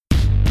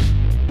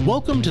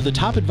Welcome to the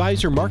Top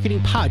Advisor Marketing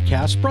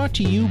Podcast, brought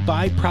to you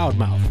by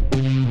Proudmouth.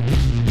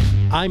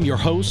 I'm your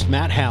host,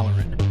 Matt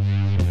Halloran.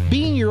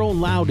 Being your own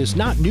loud is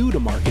not new to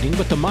marketing,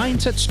 but the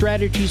mindset,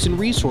 strategies, and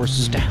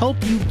resources to help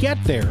you get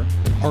there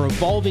are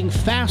evolving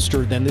faster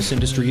than this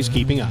industry is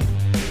keeping up.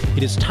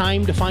 It is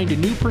time to find a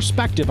new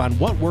perspective on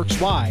what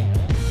works why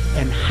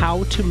and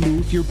how to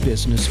move your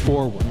business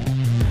forward.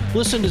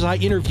 Listen as I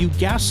interview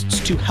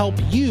guests to help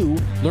you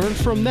learn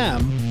from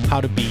them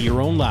how to be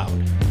your own loud.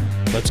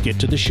 Let's get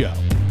to the show.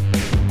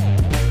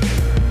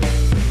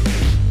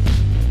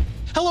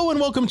 Hello and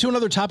welcome to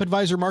another Top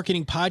Advisor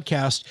Marketing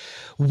Podcast.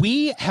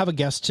 We have a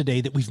guest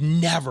today that we've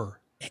never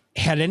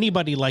had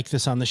anybody like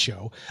this on the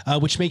show,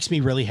 which makes me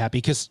really happy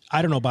because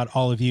I don't know about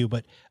all of you,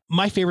 but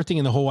my favorite thing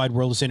in the whole wide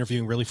world is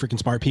interviewing really freaking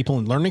smart people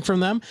and learning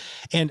from them.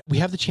 And we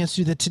have the chance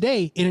to do that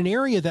today in an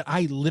area that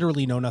I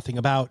literally know nothing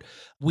about.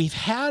 We've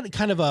had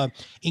kind of a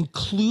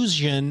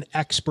inclusion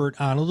expert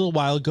on a little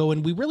while ago,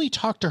 and we really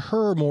talked to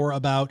her more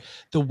about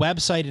the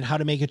website and how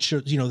to make it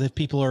sure, that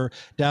people are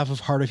deaf,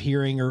 of hard of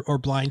hearing, or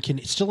blind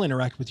can still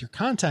interact with your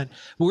content.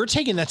 But we're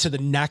taking that to the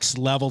next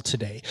level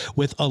today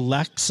with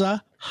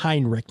Alexa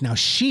Heinrich. Now,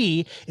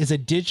 she is a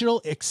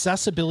digital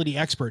accessibility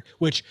expert,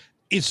 which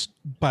is,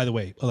 by the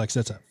way, Alexa,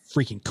 that's a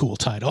freaking cool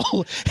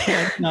title.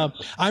 And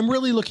I'm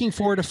really looking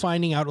forward to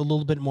finding out a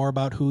little bit more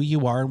about who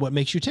you are and what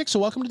makes you tick. So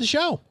welcome to the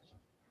show.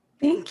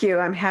 Thank you.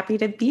 I'm happy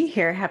to be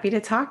here. Happy to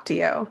talk to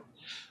you.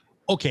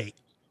 Okay.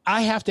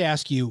 I have to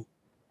ask you,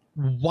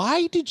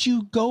 why did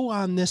you go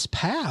on this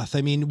path?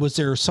 I mean, was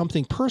there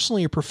something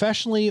personally or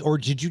professionally, or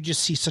did you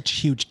just see such a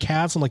huge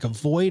chasm, like a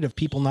void of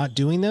people not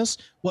doing this?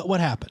 What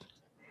happened?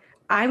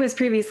 I was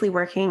previously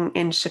working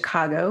in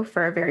Chicago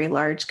for a very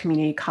large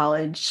community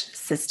college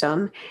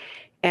system,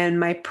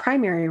 and my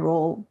primary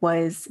role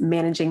was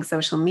managing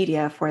social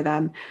media for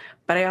them,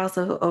 but I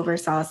also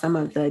oversaw some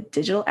of the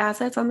digital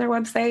assets on their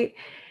website.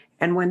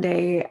 And one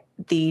day,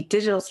 the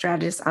digital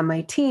strategist on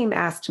my team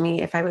asked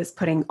me if I was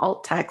putting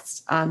alt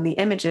text on the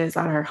images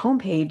on our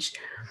homepage,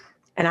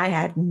 and I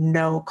had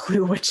no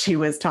clue what she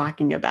was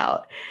talking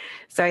about.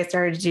 So I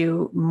started to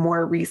do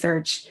more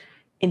research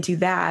into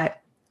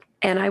that,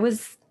 and I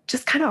was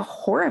just kind of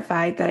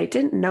horrified that I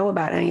didn't know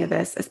about any of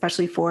this,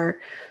 especially for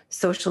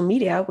social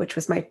media, which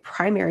was my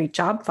primary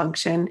job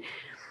function.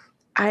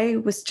 I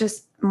was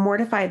just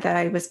mortified that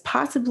I was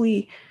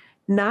possibly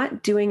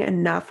not doing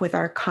enough with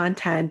our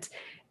content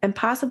and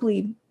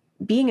possibly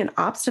being an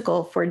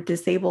obstacle for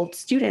disabled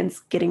students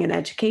getting an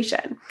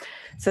education.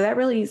 So that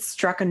really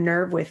struck a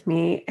nerve with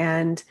me,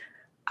 and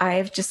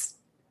I've just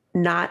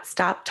not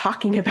stopped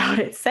talking about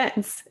it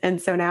since. And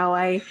so now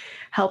I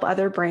help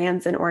other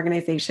brands and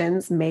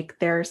organizations make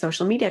their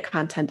social media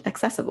content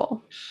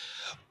accessible.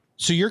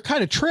 So you're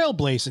kind of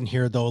trailblazing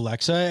here, though,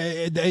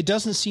 Alexa. It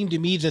doesn't seem to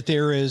me that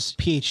there is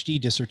PhD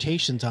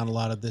dissertations on a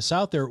lot of this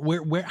out there.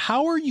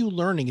 How are you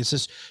learning? Is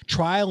this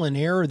trial and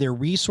error? Are there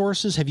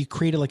resources? Have you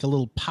created like a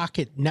little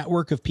pocket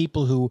network of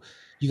people who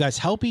you guys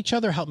help each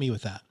other? Help me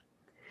with that.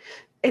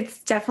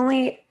 It's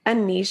definitely a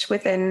niche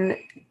within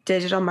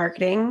digital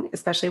marketing,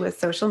 especially with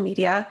social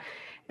media.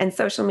 And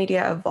social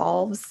media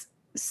evolves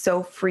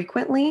so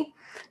frequently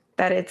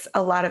that it's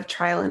a lot of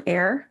trial and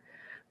error.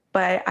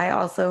 But I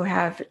also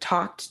have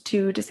talked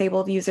to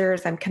disabled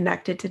users. I'm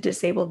connected to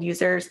disabled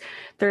users.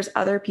 There's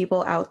other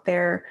people out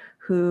there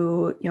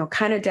who,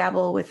 kind of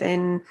dabble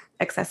within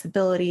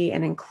accessibility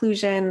and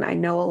inclusion. I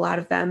know a lot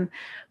of them.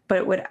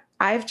 But what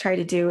I've tried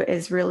to do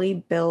is really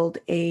build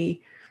a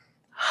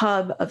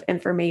hub of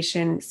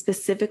information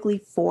specifically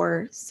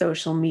for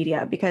social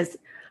media, because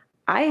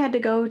I had to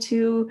go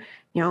to,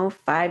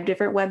 5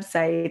 different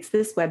websites,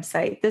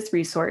 this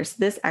resource,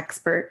 this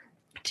expert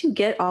to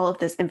get all of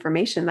this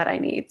information that I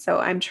need. So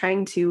I'm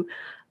trying to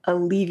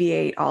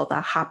alleviate all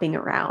the hopping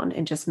around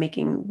and just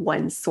making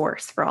one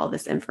source for all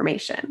this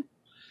information.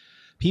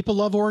 People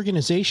love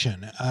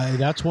organization.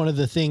 That's one of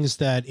the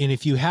things and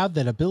if you have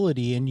that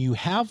ability and you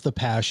have the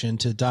passion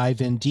to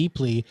dive in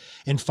deeply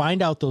and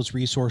find out those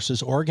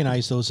resources,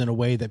 organize those in a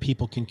way that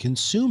people can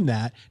consume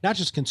that, not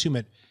just consume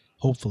it,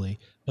 hopefully,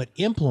 but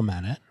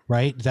implement it,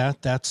 right?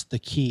 That's the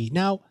key.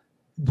 Now,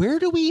 where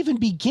do we even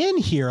begin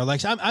here,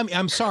 Alexa?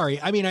 I'm sorry.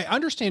 I mean, I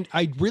understand.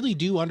 I really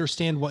do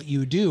understand what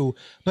you do,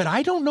 but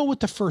I don't know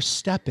what the first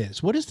step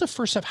is. What is the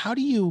first step? How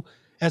do you,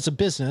 as a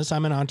business,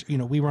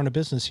 we run a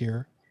business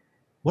here.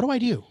 What do I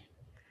do?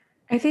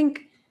 I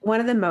think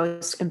one of the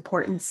most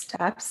important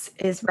steps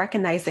is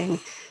recognizing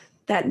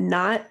that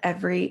not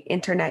every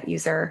internet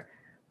user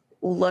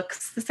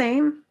looks the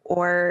same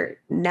or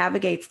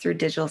navigates through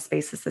digital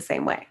spaces the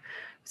same way.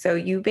 So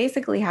you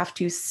basically have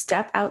to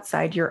step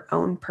outside your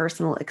own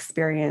personal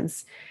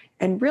experience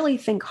and really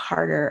think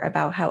harder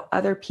about how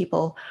other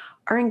people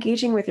are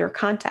engaging with your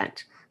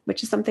content,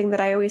 which is something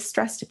that I always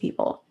stress to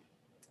people.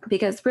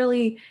 Because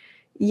really,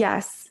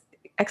 yes,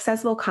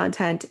 accessible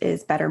content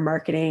is better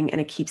marketing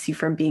and it keeps you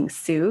from being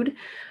sued.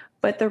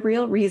 But the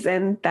real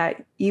reason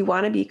that you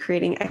want to be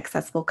creating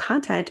accessible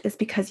content is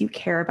because you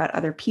care about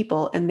other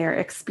people and their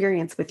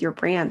experience with your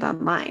brand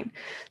online.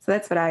 So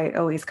that's what I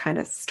always kind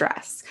of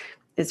stress,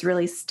 is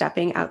really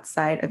stepping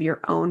outside of your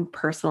own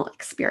personal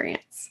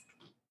experience.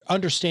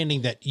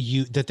 Understanding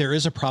that there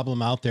is a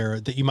problem out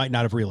there that you might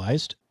not have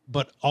realized,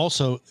 but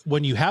also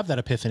when you have that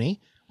epiphany,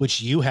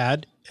 which you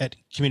had at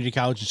community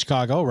college in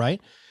Chicago,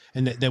 right?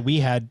 And that we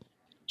had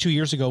 2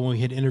 years ago when we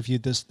had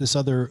interviewed this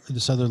other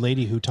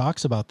lady who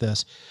talks about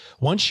this.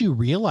 Once you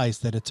realize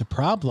that it's a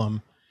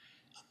problem,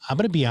 I'm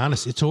going to be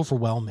honest, it's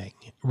overwhelming,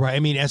 right? I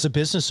mean, as a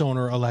business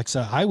owner,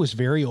 Alexa, I was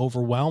very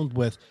overwhelmed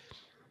with,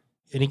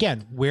 and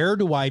again, where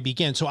do I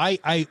begin? So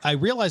I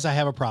realize I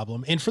have a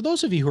problem. And for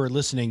those of you who are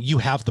listening, you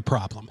have the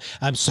problem.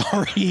 I'm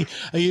sorry.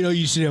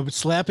 You should have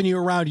slapping you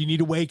around. You need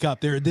to wake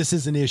up there. This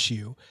is an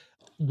issue.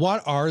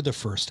 What are the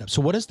first steps?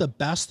 So what is the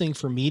best thing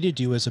for me to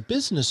do as a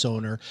business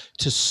owner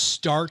to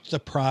start the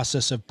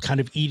process of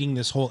kind of eating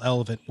this whole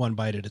elephant one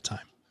bite at a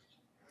time?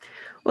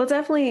 Well,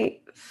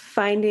 definitely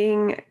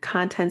finding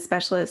content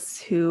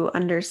specialists who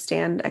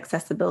understand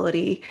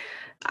accessibility.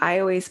 I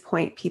always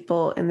point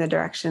people in the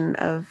direction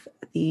of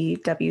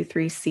the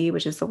W3C,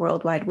 which is the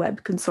World Wide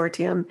Web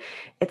Consortium.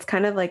 It's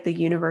kind of like the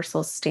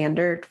universal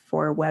standard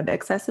for web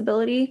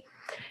accessibility.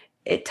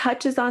 It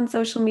touches on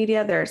social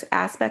media. There's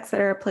aspects that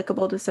are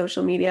applicable to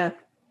social media,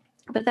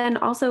 but then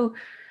also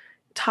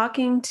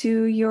talking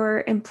to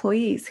your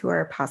employees who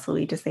are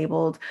possibly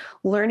disabled,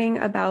 learning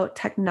about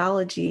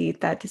technology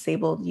that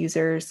disabled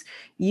users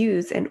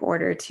use in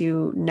order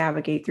to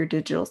navigate through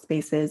digital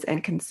spaces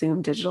and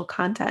consume digital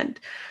content.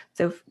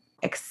 So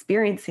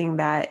experiencing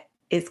that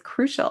is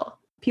crucial.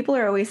 People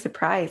are always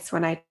surprised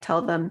when I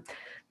tell them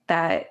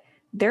that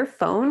their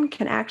phone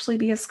can actually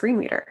be a screen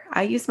reader.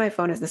 I use my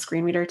phone as a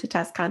screen reader to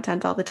test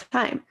content all the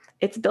time.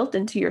 It's built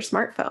into your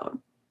smartphone.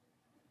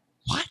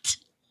 What?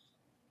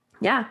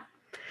 Yeah.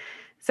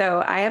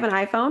 So I have an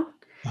iPhone,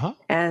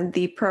 and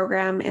the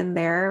program in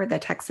there, the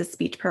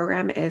text-to-speech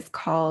program, is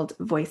called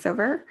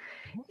VoiceOver.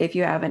 If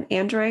you have an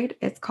Android,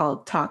 it's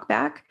called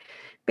TalkBack.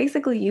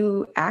 Basically,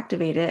 you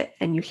activate it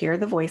and you hear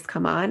the voice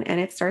come on and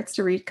it starts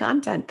to read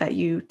content that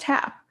you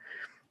tap.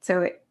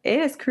 So it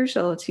is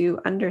crucial to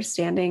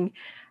understanding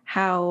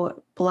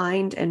how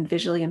blind and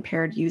visually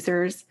impaired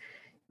users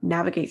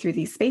navigate through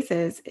these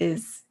spaces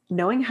is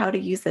knowing how to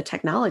use the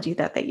technology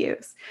that they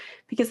use,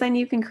 because then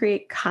you can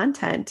create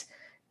content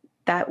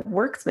that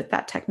works with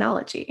that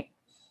technology.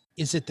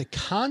 Is it the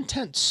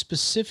content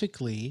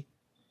specifically,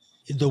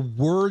 the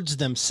words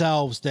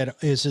themselves, that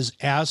is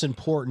as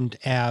important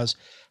as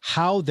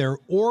how they're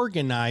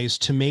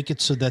organized to make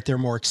it so that they're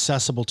more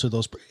accessible to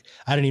those?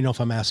 I don't even know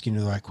if I'm asking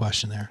you the right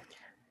question there.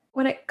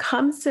 When it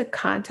comes to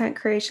content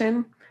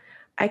creation,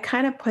 I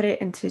kind of put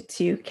it into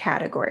two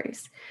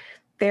categories.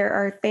 There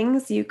are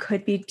things you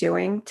could be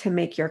doing to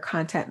make your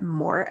content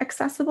more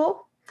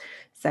accessible,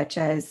 such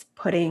as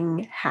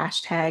putting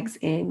hashtags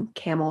in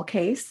camel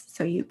case.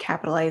 So you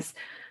capitalize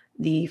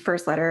the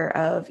first letter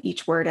of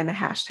each word in a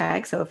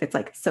hashtag. So if it's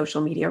like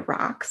social media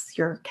rocks,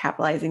 you're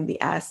capitalizing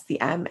the S, the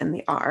M, and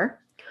the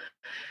R.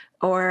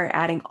 Or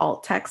adding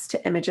alt text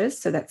to images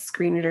so that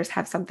screen readers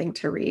have something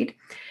to read.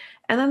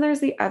 And then there's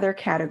the other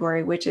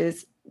category, which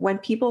is when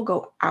people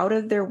go out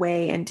of their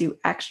way and do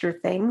extra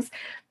things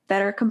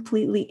that are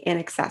completely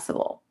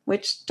inaccessible,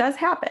 which does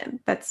happen.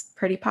 That's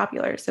pretty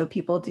popular. So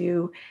people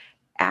do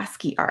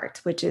ASCII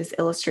art, which is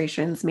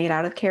illustrations made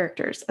out of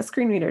characters. A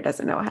screen reader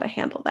doesn't know how to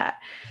handle that.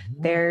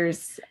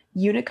 There's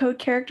Unicode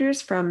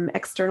characters from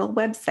external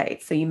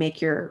websites. So you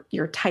make your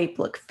type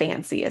look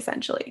fancy,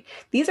 essentially.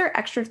 These are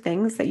extra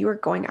things that you are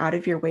going out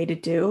of your way to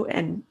do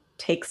and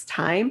takes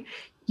time.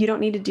 You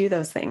don't need to do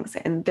those things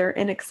and they're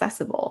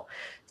inaccessible.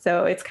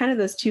 So it's kind of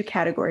those two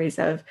categories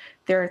of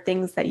there are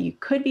things that you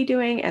could be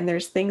doing and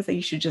there's things that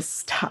you should just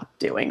stop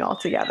doing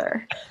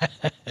altogether.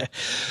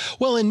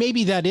 Well, and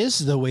maybe that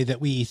is the way that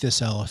we eat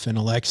this elephant,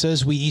 Alexa,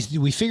 is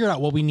we figure out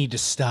what we need to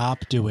stop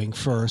doing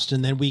first,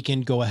 and then we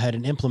can go ahead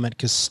and implement,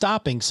 because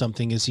stopping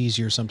something is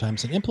easier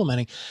sometimes than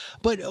implementing.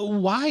 But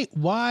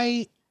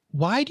why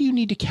do you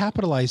need to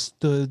capitalize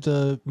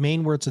the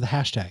main words of the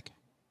hashtag?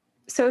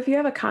 So if you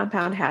have a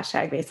compound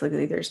hashtag,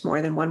 basically there's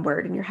more than one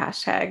word in your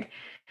hashtag.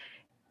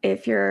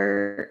 If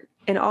you're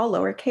in all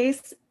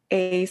lowercase,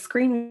 a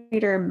screen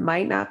reader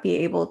might not be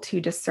able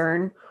to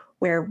discern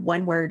where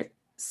one word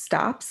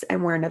stops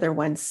and where another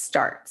one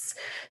starts.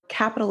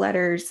 Capital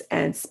letters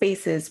and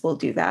spaces will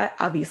do that.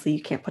 Obviously,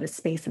 you can't put a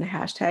space in a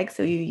hashtag,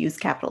 so you use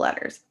capital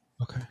letters.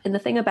 Okay. And the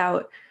thing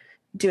about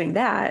doing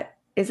that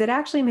is it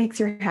actually makes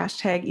your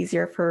hashtag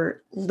easier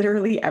for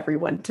literally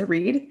everyone to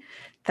read.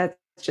 That's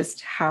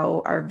just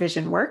how our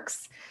vision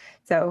works.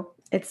 So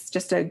it's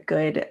just a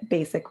good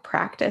basic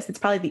practice. It's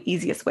probably the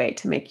easiest way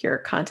to make your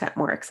content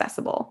more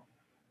accessible.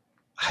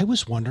 I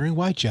was wondering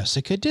why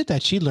Jessica did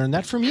that. She learned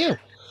that from you.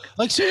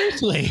 Like,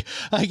 seriously,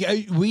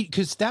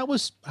 because that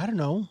was, I don't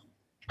know,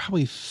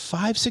 probably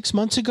 5-6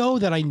 months ago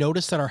that I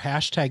noticed that our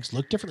hashtags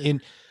look differently.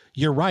 And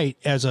you're right.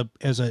 As a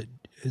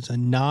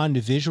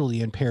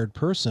non-visually impaired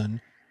person,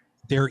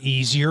 they're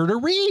easier to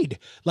read.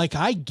 Like,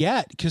 I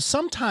get, because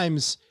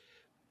sometimes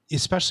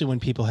especially when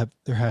people have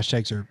their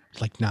hashtags are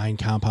like 9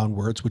 compound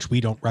words, which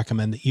we don't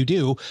recommend that you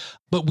do,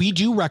 but we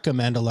do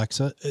recommend,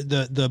 Alexa,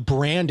 the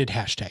branded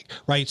hashtag,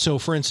 right? So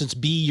for instance,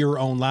 be your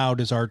own loud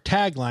is our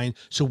tagline.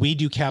 So we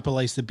do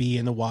capitalize the B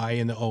and the Y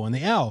and the O and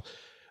the L,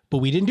 but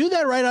we didn't do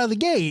that right out of the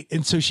gate.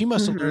 And so she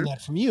must have learned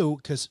that from you,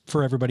 because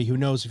for everybody who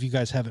knows, if you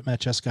guys haven't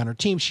met Jessica on her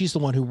team, she's the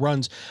one who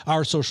runs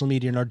our social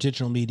media and our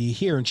digital media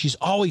here. And she's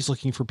always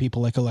looking for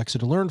people like Alexa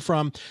to learn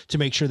from, to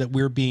make sure that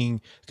we're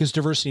being, because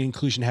diversity and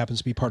inclusion happens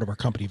to be part of our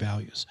company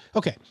values.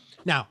 Okay.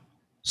 Now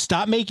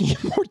stop making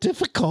it more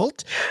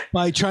difficult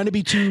by trying to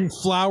be too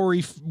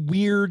flowery,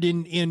 weird,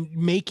 and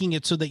making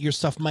it so that your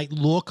stuff might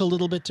look a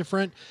little bit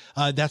different.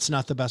 That's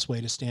not the best way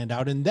to stand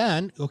out. And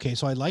then, okay,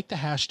 so I like the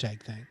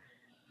hashtag thing.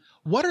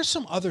 What are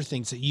some other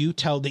things that you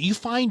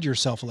find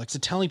yourself, Alexa,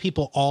 telling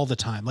people all the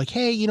time? Like,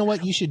 hey, you know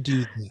what? You should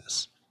do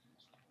this.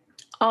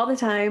 All the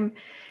time.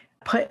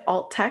 Put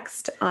alt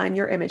text on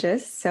your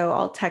images. So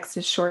alt text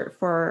is short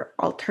for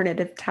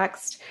alternative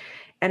text.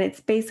 And it's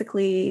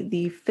basically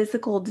the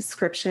physical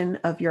description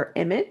of your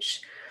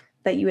image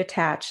that you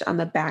attach on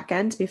the back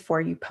end before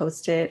you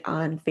post it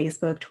on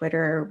Facebook,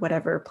 Twitter,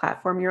 whatever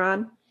platform you're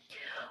on.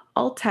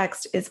 Alt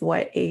text is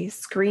what a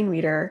screen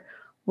reader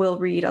will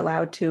read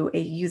aloud to a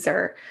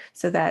user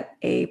so that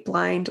a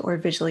blind or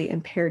visually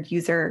impaired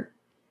user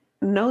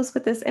knows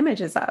what this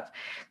image is of.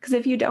 Because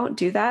if you don't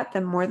do that,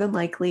 then more than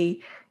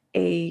likely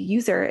a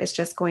user is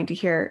just going to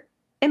hear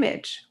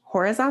image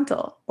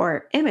horizontal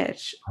or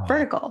image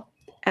vertical,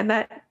 and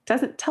that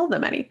doesn't tell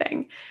them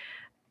anything.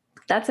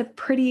 That's a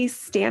pretty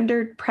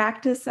standard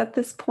practice at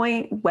this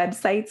point.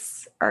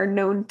 Websites are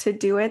known to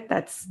do it.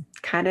 That's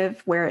kind of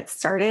where it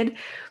started.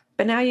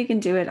 But now you can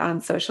do it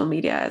on social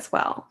media as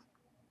well.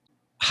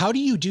 How do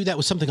you do that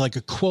with something like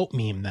a quote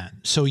meme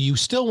then? So you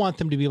still want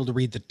them to be able to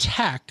read the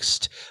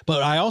text,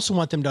 but I also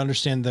want them to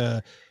understand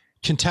the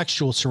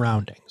contextual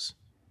surroundings.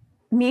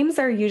 Memes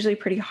are usually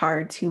pretty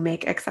hard to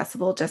make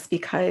accessible just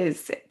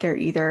because they're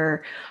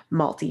either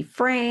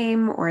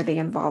multi-frame or they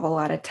involve a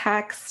lot of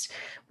text.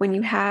 When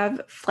you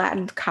have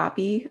flattened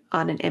copy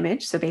on an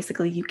image, so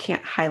basically you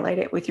can't highlight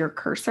it with your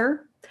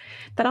cursor,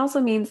 that also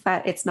means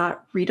that it's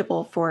not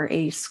readable for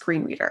a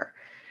screen reader.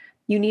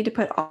 You need to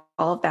put all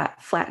of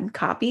that flattened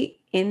copy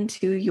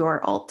into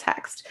your alt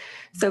text.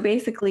 So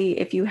basically,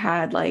 if you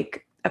had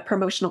like a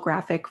promotional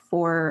graphic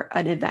for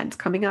an event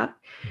coming up,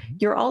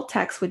 your alt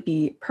text would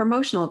be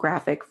promotional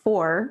graphic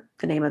for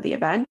the name of the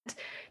event,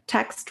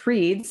 text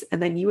reads,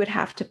 and then you would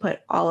have to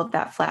put all of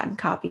that flattened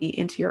copy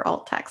into your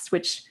alt text,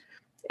 which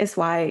is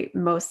why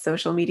most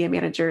social media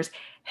managers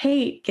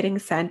hate getting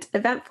sent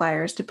event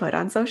flyers to put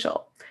on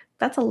social.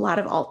 That's a lot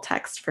of alt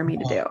text for me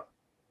to do.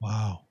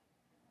 Wow.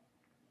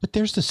 But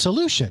there's the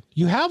solution.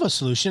 You have a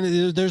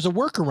solution. There's a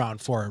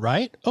workaround for it,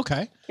 right?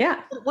 Okay.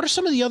 Yeah. What are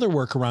some of the other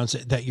workarounds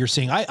that you're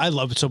seeing? I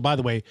love it. So by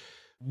the way,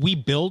 we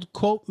build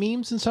quote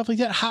memes and stuff like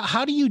that.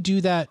 How do you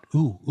do that?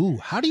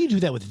 How do you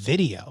do that with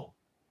video?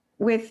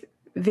 With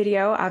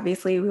video,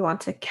 obviously we want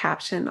to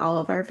caption all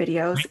of our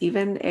videos. Right.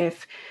 Even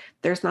if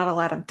there's not a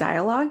lot of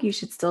dialogue, you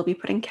should still be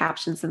putting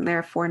captions in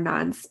there for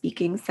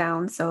non-speaking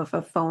sounds. So if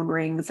a phone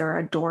rings or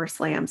a door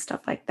slams,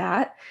 stuff like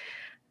that.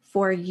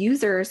 For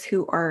users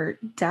who are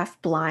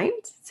deaf-blind,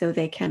 so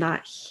they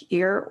cannot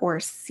hear or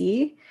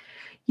see,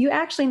 you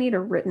actually need a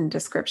written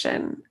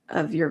description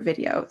of your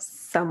video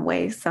some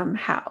way,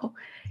 somehow.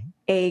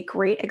 A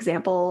great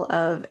example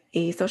of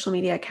a social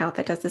media account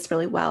that does this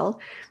really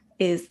well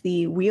is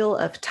the Wheel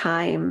of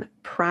Time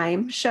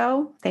Prime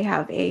show. They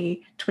have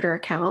a Twitter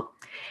account,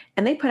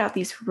 and they put out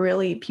these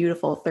really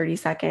beautiful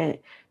 30-second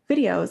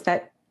videos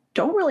that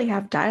don't really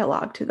have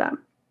dialogue to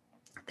them.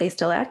 They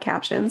still add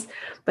captions,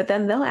 but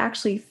then they'll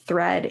actually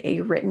thread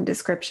a written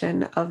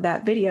description of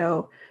that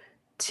video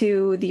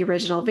to the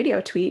original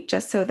video tweet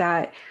just so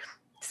that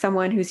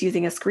someone who's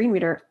using a screen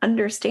reader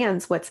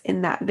understands what's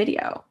in that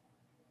video.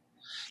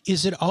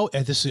 Is it all,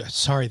 this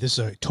is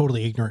a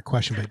totally ignorant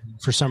question, but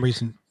for some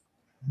reason,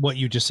 what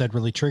you just said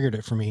really triggered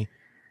it for me.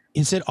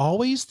 Is it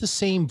always the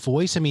same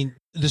voice? I mean,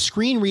 the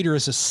screen reader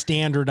is a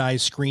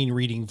standardized screen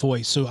reading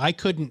voice, so I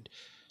couldn't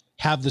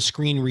have the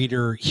screen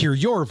reader hear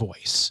your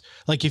voice.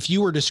 Like if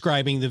you were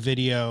describing the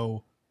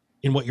video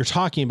in what you're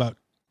talking about,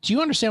 do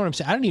you understand what I'm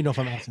saying? I don't even know if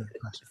I'm answering the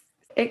question.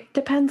 It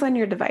depends on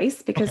your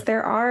device because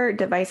there are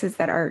devices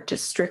that are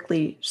just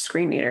strictly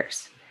screen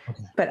readers.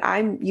 Okay. But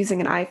I'm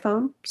using an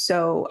iPhone,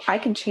 so I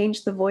can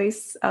change the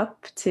voice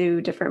up to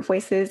different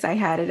voices. I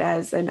had it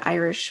as an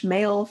Irish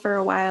male for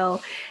a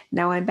while.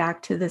 Now I'm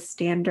back to the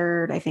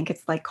standard, I think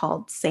it's like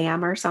called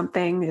Sam or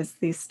something, is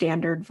the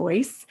standard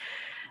voice.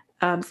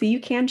 So you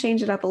can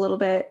change it up a little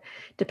bit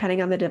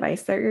depending on the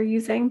device that you're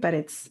using, but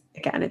it's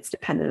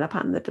dependent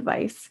upon the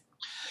device.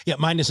 Yeah,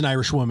 mine is an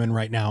Irish woman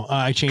right now.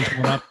 I changed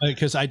one up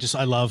because I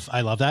love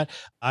that.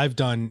 I've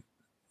done,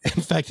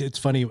 in fact, it's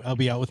funny. I'll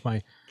be out with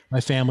my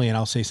family and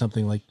I'll say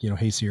something like,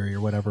 hey Siri or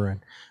whatever,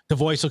 and the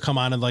voice will come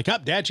on and like,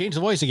 Dad, change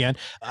the voice again.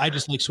 I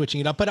just like switching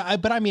it up, but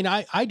I mean,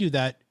 I do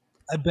that,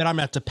 but I'm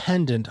not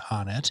dependent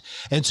on it,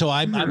 and so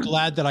I'm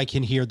glad that I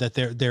can hear that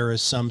there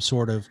is some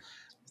sort of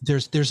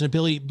there's an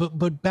ability,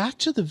 but back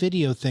to the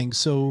video thing.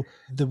 So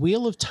the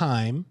Wheel of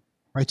Time,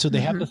 right? So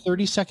they have the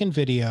 30-second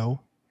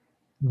video.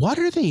 What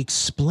are they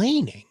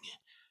explaining?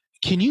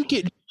 Can you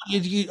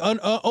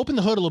open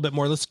the hood a little bit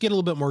more? Let's get a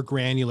little bit more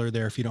granular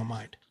there, if you don't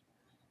mind.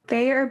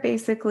 They are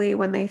basically,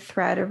 when they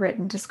thread a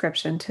written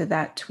description to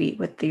that tweet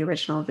with the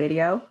original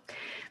video,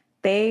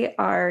 they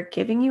are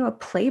giving you a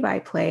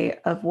play-by-play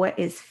of what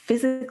is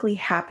physically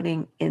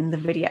happening in the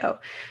video.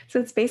 So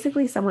it's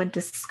basically someone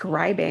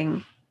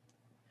describing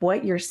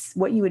what you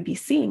would be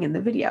seeing in the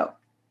video.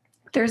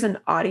 There's an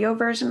audio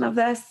version of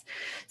this.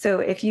 So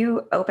if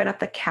you open up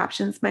the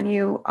captions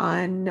menu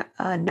on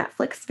a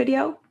Netflix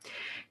video,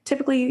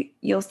 typically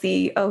you'll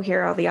see, oh,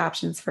 here are all the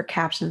options for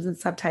captions and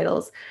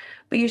subtitles.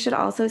 But you should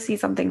also see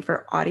something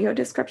for audio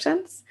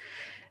descriptions,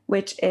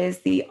 which is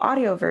the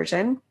audio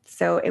version.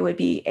 So it would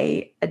be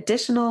an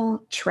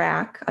additional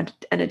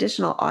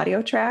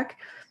audio track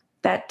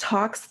that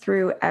talks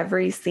through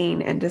every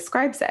scene and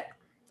describes it.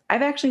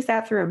 I've actually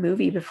sat through a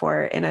movie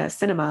before in a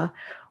cinema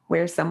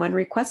where someone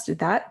requested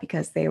that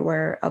because they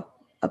were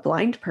a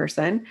blind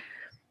person.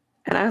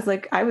 And I was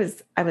like, I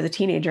was a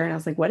teenager and I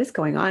was like, what is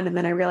going on? And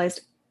then I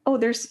realized, oh,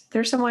 there's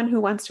someone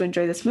who wants to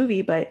enjoy this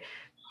movie, but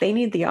they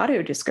need the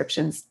audio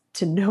descriptions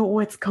to know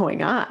what's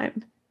going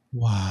on.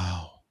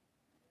 Wow.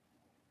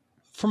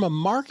 From a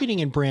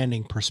marketing and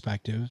branding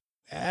perspective,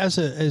 as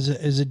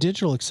a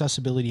digital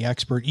accessibility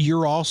expert,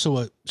 you're also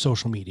a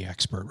social media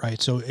expert,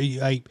 right? So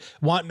I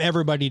want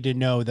everybody to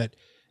know that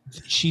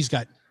she's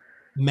got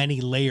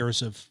many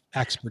layers of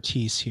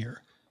expertise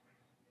here.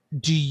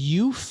 Do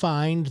you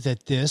find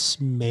that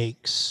this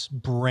makes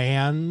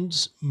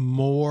brands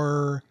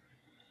more,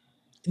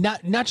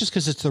 not just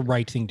because it's the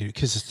right thing to do,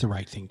 because it's the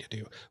right thing to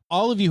do.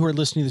 All of you who are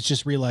listening to this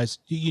just realize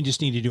you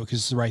just need to do it because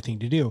it's the right thing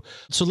to do.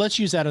 So let's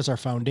use that as our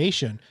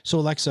foundation. So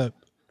Alexa,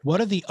 what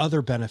are the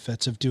other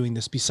benefits of doing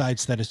this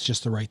besides that it's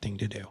just the right thing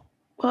to do?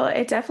 Well,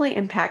 it definitely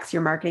impacts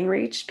your marketing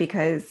reach,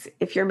 because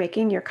if you're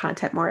making your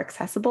content more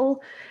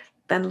accessible,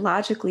 then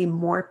logically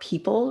more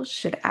people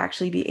should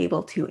actually be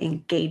able to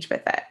engage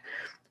with it,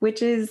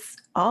 which is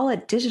all a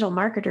digital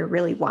marketer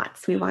really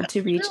wants. We want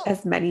to reach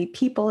as many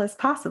people as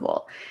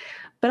possible.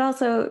 But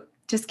also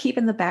just keep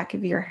in the back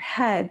of your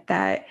head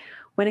that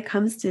when it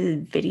comes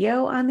to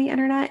video on the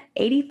internet,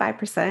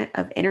 85%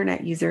 of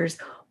internet users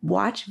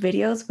watch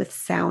videos with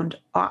sound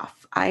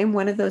off. I am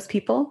one of those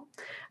people.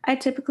 I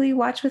typically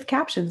watch with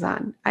captions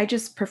on. I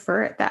just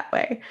prefer it that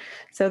way.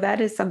 So that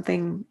is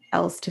something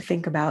else to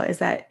think about, is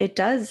that it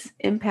does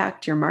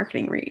impact your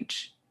marketing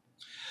reach.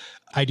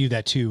 I do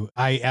that too.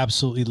 I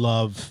absolutely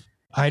love,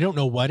 I don't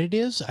know what it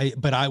is,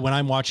 but when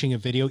I'm watching a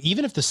video,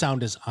 even if the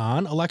sound is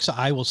on, Alexa,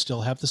 I will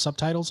still have the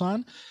subtitles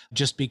on,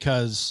 just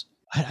because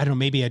I don't know,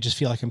 maybe I just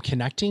feel like I'm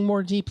connecting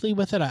more deeply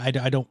with it. I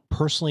don't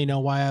personally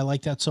know why I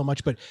like that so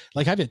much, but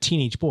like I've got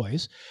teenage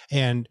boys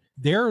and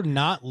they're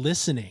not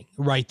listening,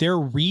 right? They're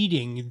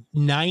reading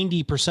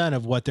 90%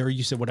 of what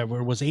you said, whatever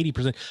it was,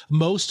 80%,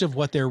 most of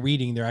what they're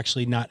reading, they're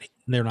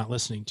not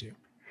listening to.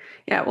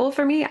 Yeah, well,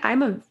 for me,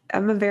 I'm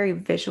a very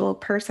visual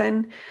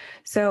person.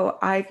 So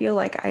I feel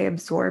like I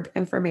absorb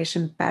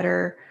information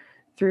better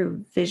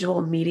through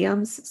visual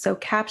mediums. So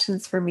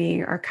captions for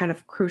me are kind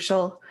of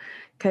crucial,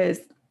 because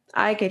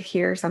I could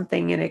hear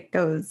something and it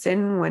goes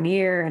in one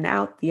ear and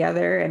out the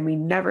other, and we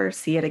never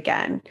see it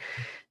again.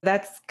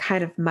 That's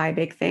kind of my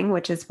big thing,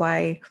 which is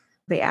why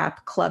the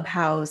app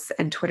Clubhouse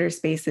and Twitter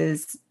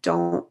Spaces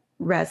don't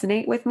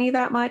resonate with me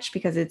that much,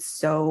 because it's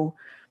so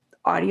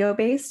audio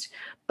based.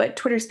 But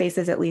Twitter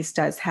Spaces at least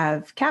does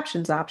have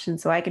captions option,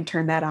 so I can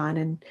turn that on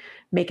and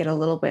make it a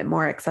little bit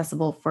more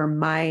accessible for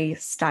my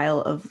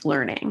style of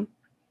learning.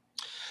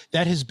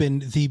 That has been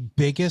the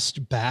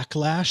biggest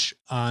backlash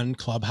on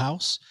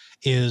Clubhouse,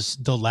 is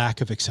the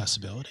lack of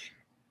accessibility.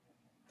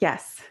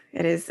 Yes,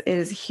 it is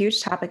a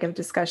huge topic of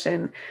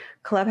discussion.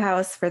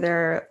 Clubhouse, for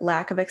their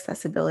lack of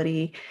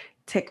accessibility.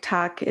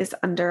 TikTok is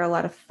under a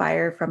lot of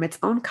fire from its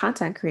own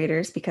content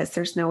creators because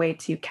there's no way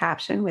to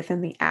caption within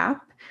the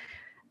app.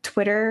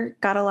 Twitter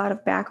got a lot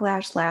of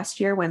backlash last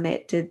year when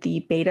it did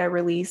the beta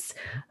release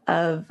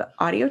of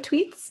audio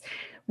tweets,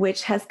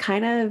 which has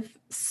kind of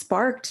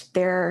sparked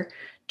their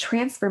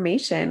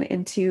transformation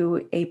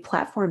into a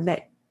platform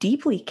that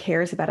deeply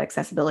cares about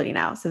accessibility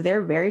now. So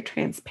they're very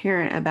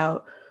transparent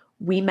about,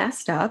 we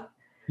messed up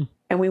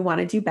and we want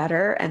to do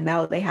better. And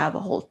now they have a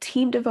whole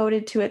team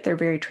devoted to it. They're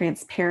very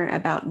transparent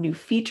about new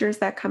features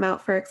that come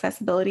out for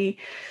accessibility.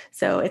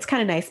 So it's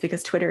kind of nice,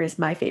 because Twitter is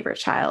my favorite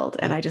child.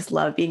 And I just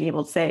love being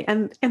able to say,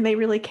 and they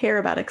really care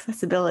about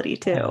accessibility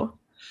too.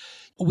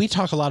 We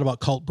talk a lot about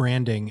cult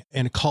branding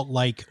and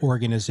cult-like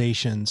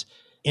organizations.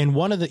 And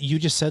you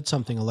just said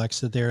something,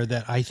 Alexa, there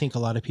that I think a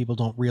lot of people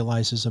don't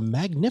realize is a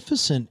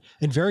magnificent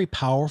and very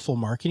powerful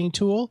marketing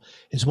tool,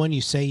 is when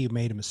you say you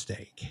made a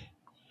mistake.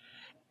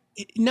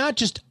 Not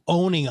just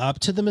owning up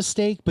to the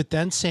mistake, but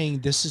then saying,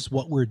 this is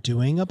what we're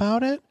doing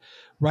about it,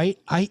 right?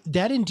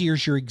 That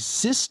endears your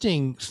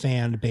existing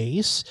fan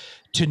base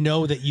to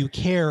know that you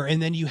care.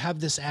 And then you have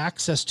this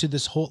access to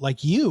this whole,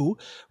 like you,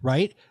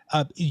 right?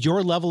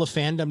 Your level of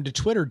fandom to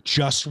Twitter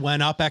just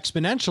went up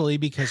exponentially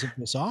because of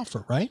this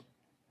offer, right?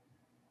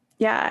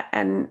 Yeah.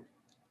 And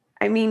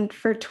I mean,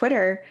 for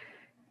Twitter,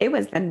 it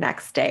was the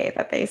next day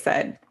that they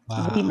said,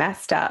 we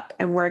messed up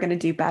and we're going to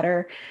do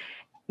better.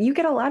 You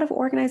get a lot of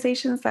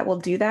organizations that will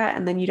do that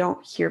and then you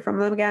don't hear from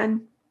them again.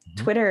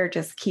 Mm-hmm. Twitter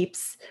just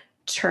keeps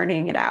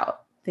churning it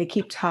out. They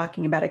keep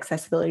talking about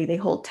accessibility. They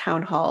hold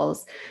town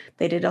halls.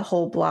 They did a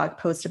whole blog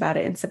post about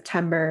it in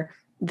September.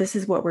 This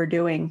is what we're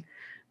doing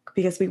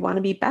because we want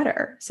to be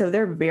better. So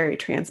they're very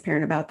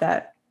transparent about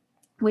that,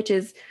 which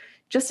is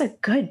just a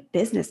good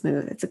business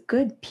move. It's a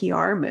good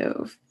PR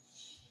move.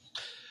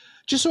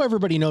 Just so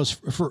everybody knows,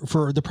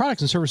 for the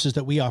products and services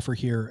that we offer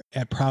here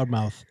at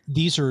Proudmouth,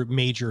 these are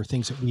major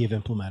things that we have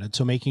implemented.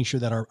 So making sure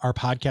that our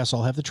podcasts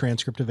all have the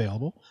transcript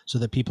available so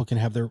that people can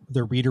have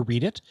their reader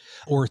read it,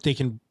 or if they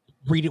can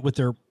read it with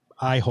their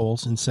eye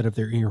holes instead of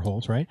their ear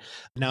holes, right?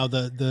 Now,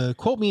 the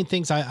quote me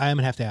things I'm going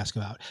to have to ask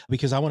about,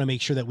 because I want to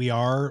make sure that we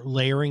are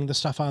layering the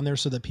stuff on there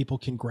so that people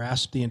can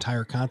grasp the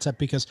entire concept,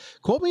 because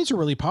quote means are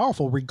really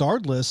powerful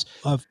regardless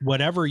of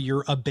whatever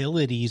your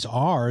abilities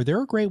are.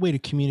 They're a great way to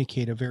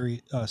communicate a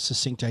very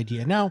succinct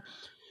idea. Now,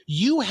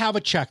 you have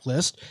a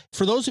checklist.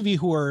 For those of you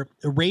who are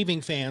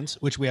raving fans,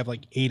 which we have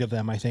like 8 of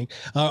them, I think,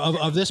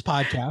 of this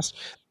podcast,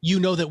 you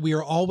know that we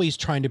are always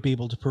trying to be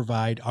able to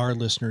provide our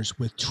listeners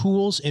with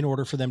tools in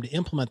order for them to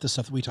implement the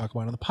stuff that we talk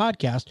about on the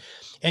podcast.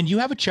 And you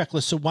have a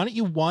checklist. So why don't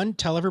you, one,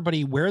 tell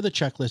everybody where the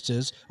checklist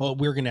is? Well,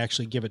 we're going to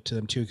actually give it to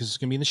them too, because it's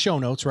going to be in the show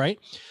notes, right?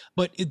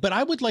 But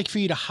I would like for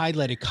you to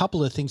highlight a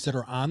couple of things that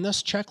are on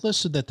this checklist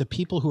so that the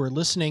people who are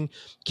listening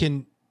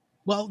can,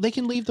 well, they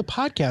can leave the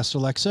podcast,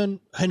 Alexa,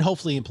 and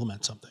hopefully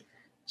implement something.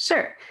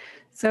 Sure.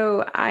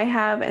 So I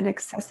have an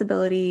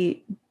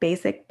accessibility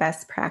basic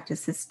best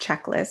practices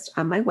checklist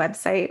on my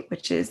website,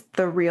 which is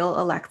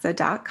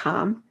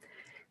therealalexa.com,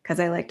 because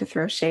I like to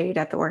throw shade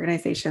at the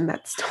organization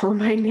that stole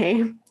my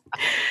name.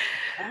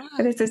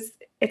 But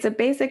it's a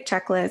basic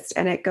checklist,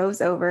 and it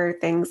goes over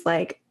things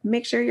like,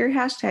 make sure your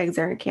hashtags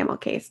are in camel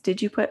case.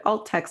 Did you put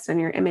alt text on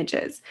your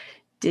images?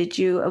 Did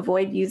you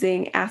avoid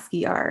using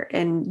ASCII art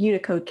and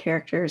Unicode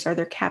characters? Are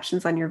there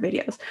captions on your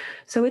videos?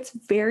 So it's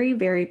very,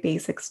 very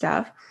basic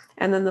stuff.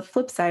 And then the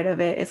flip side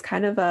of it is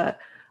kind of a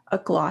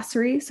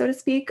glossary, so to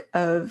speak,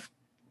 of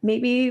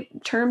maybe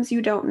terms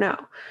you don't know.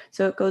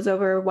 So it goes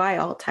over why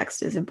alt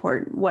text is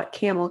important, what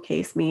camel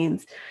case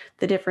means,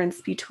 the difference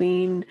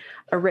between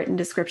a written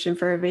description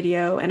for a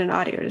video and an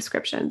audio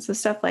description. So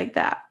stuff like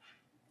that.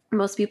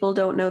 Most people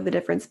don't know the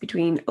difference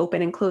between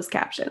open and closed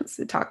captions.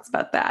 It talks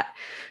about that.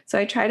 So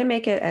I try to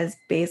make it as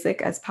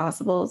basic as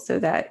possible so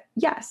that,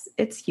 yes,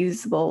 it's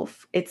useful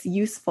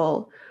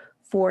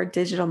for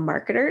digital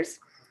marketers,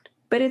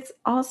 but it's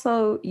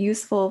also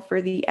useful for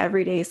the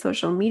everyday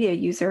social media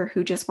user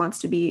who just wants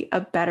to be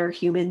a better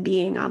human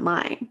being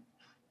online.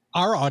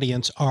 Our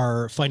audience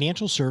are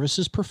financial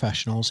services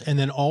professionals, and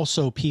then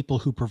also people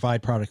who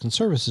provide products and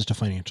services to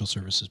financial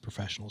services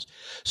professionals.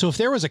 So if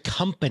there was a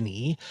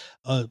company,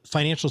 a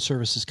financial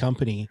services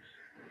company,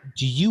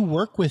 do you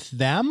work with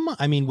them?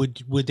 I mean,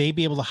 would they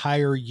be able to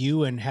hire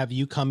you and have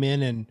you come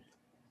in and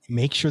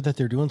make sure that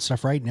they're doing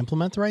stuff right and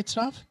implement the right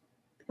stuff?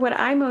 What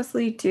I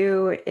mostly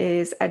do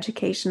is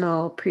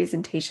educational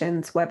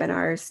presentations,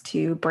 webinars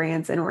to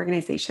brands and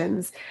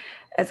organizations,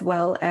 as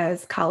well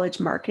as college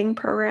marketing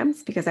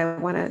programs, because I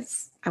want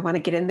to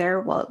get in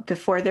there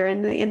before they're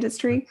in the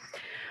industry.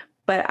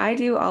 But I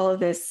do all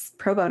of this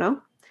pro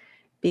bono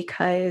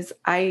because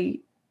I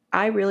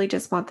really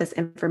just want this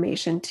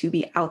information to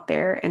be out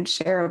there and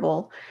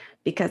shareable,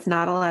 because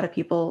not a lot of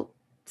people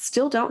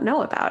still don't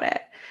know about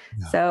it.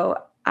 No.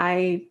 So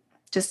I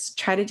just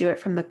try to do it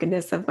from the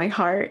goodness of my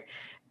heart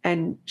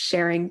and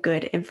sharing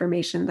good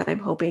information that I'm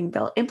hoping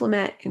they'll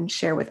implement and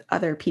share with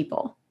other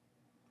people.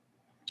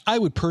 I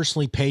would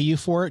personally pay you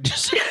for it.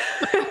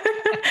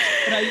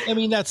 I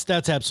mean, that's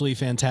absolutely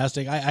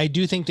fantastic. I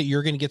do think that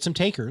you're going to get some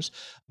takers.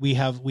 We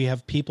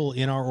have people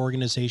in our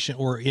organization,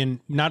 or in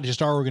not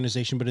just our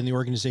organization, but in the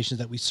organizations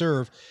that we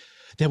serve,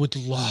 that would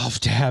love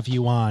to have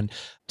you on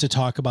to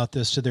talk about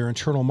this to their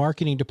internal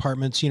marketing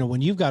departments. You know,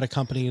 when you've got a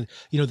company,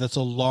 you know, that's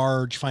a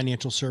large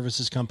financial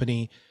services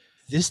company,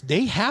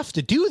 they have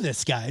to do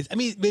this, guys. I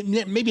mean,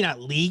 maybe not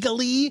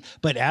legally,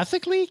 but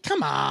ethically.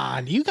 Come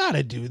on, you got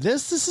to do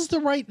this. This is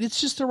it's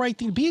just the right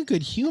thing. Be a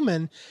good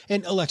human.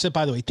 And Alexa,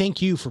 by the way,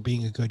 thank you for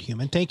being a good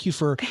human. Thank you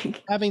for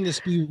having this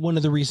be one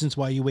of the reasons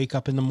why you wake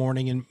up in the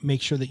morning and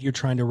make sure that you're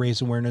trying to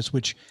raise awareness,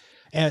 which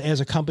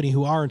as a company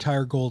who our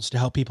entire goal is to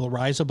help people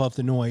rise above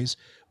the noise.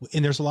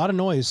 And there's a lot of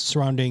noise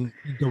surrounding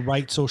the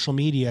right social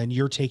media, and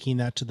you're taking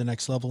that to the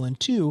next level. And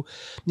 2,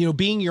 you know,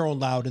 being your own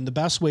loud. And the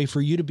best way for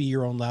you to be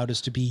your own loud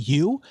is to be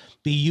you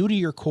to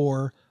your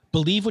core,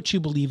 believe what you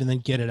believe, and then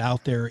get it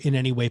out there in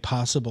any way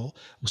possible.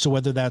 So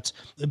whether that's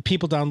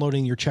people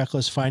downloading your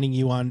checklist, finding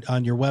you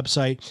on your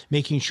website,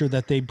 making sure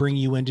that they bring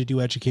you in to do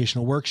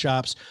educational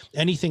workshops,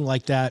 anything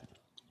like that,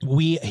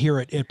 we here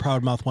at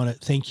Proudmouth want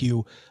to thank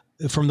you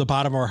from the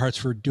bottom of our hearts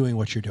for doing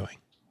what you're doing.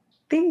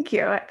 Thank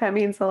you. That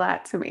means a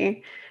lot to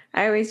me.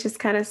 I always just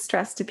kind of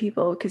stress to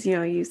people because,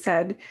 you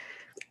said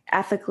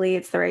ethically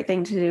it's the right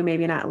thing to do,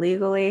 maybe not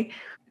legally.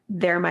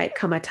 There might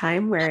come a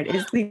time where it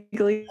is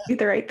legally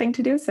the right thing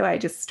to do. So I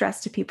just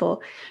stress to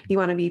people, you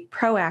want to be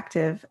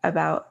proactive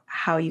about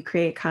how you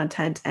create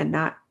content and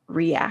not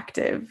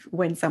reactive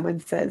when someone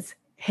says,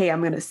 hey, I'm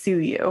going to sue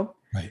you.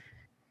 Right.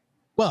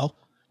 Well,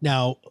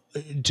 now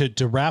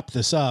to wrap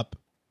this up,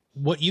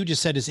 what you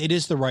just said is it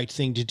is the right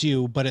thing to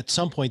do, but at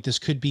some point this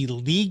could be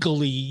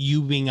legally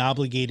you being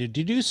obligated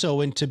to do so.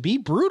 And to be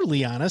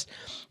brutally honest,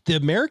 the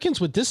Americans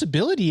with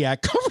Disability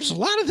Act covers a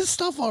lot of this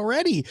stuff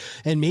already.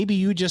 And maybe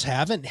you just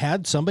haven't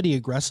had somebody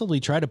aggressively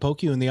try to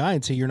poke you in the eye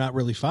and say you're not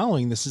really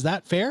following this. Is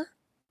that fair?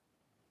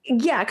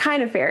 Yeah,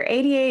 kind of fair.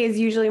 ADA is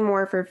usually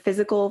more for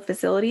physical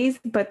facilities,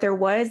 but there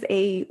was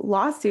a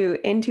lawsuit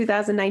in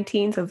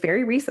 2019, so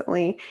very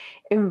recently,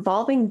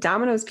 involving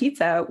Domino's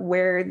Pizza,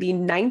 where the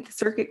Ninth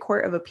Circuit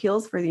Court of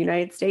Appeals for the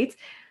United States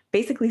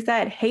basically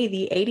said, hey,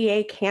 the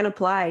ADA can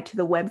apply to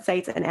the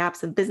websites and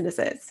apps of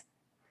businesses.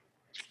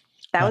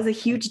 That was a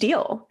huge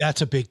deal.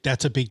 That's a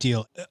big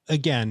deal.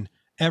 Again,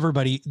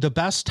 everybody, the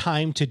best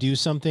time to do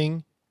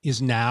something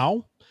is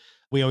now.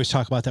 We always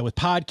talk about that with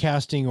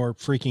podcasting or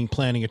freaking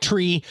planting a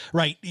tree,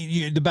 right?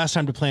 The best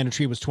time to plant a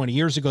tree was 20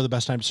 years ago. The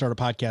best time to start a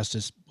podcast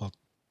is,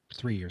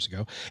 3 years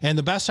ago. And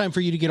the best time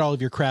for you to get all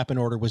of your crap in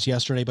order was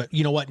yesterday. But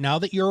you know what? Now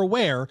that you're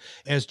aware,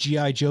 as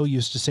G.I. Joe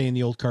used to say in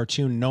the old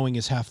cartoon, knowing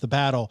is half the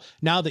battle.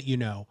 Now that you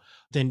know,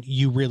 then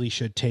you really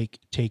should take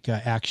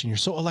action here.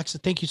 So Alexa,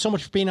 thank you so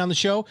much for being on the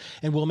show.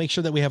 And we'll make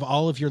sure that we have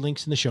all of your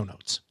links in the show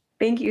notes.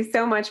 Thank you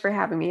so much for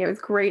having me. It was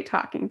great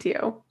talking to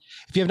you.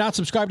 If you have not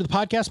subscribed to the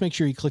podcast, make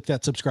sure you click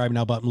that subscribe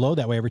now button below.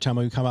 That way, every time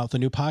we come out with a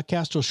new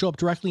podcast, it'll show up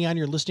directly on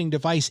your listening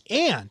device.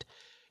 And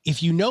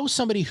if you know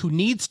somebody who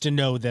needs to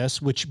know this,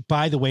 which,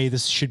 by the way,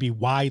 this should be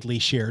widely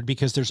shared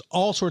because there's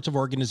all sorts of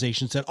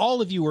organizations that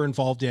all of you are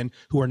involved in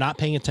who are not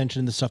paying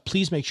attention to this stuff,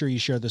 please make sure you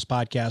share this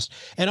podcast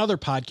and other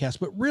podcasts,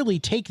 but really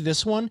take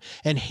this one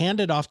and hand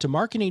it off to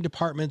marketing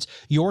departments,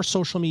 your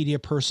social media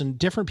person,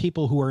 different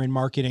people who are in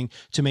marketing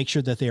to make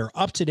sure that they are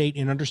up to date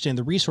and understand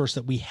the resource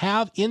that we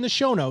have in the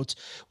show notes,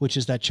 which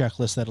is that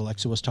checklist that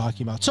Alexa was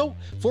talking about. So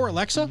for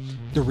Alexa,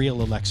 the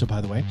real Alexa,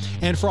 by the way,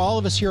 and for all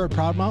of us here at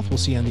Proudmouth, we'll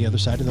see you on the other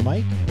side of the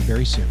mic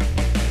very soon.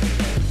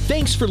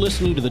 Thanks for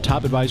listening to the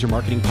Top Advisor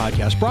Marketing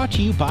Podcast, brought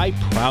to you by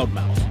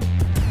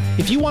Proudmouth.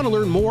 If you want to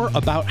learn more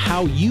about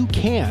how you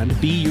can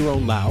be your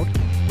own loud,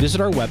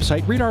 visit our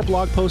website, read our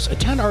blog posts,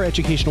 attend our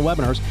educational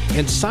webinars,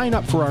 and sign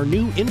up for our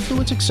new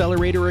Influence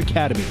Accelerator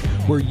Academy,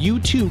 where you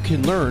too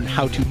can learn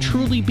how to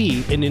truly be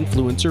an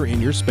influencer in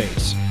your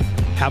space.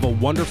 Have a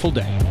wonderful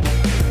day.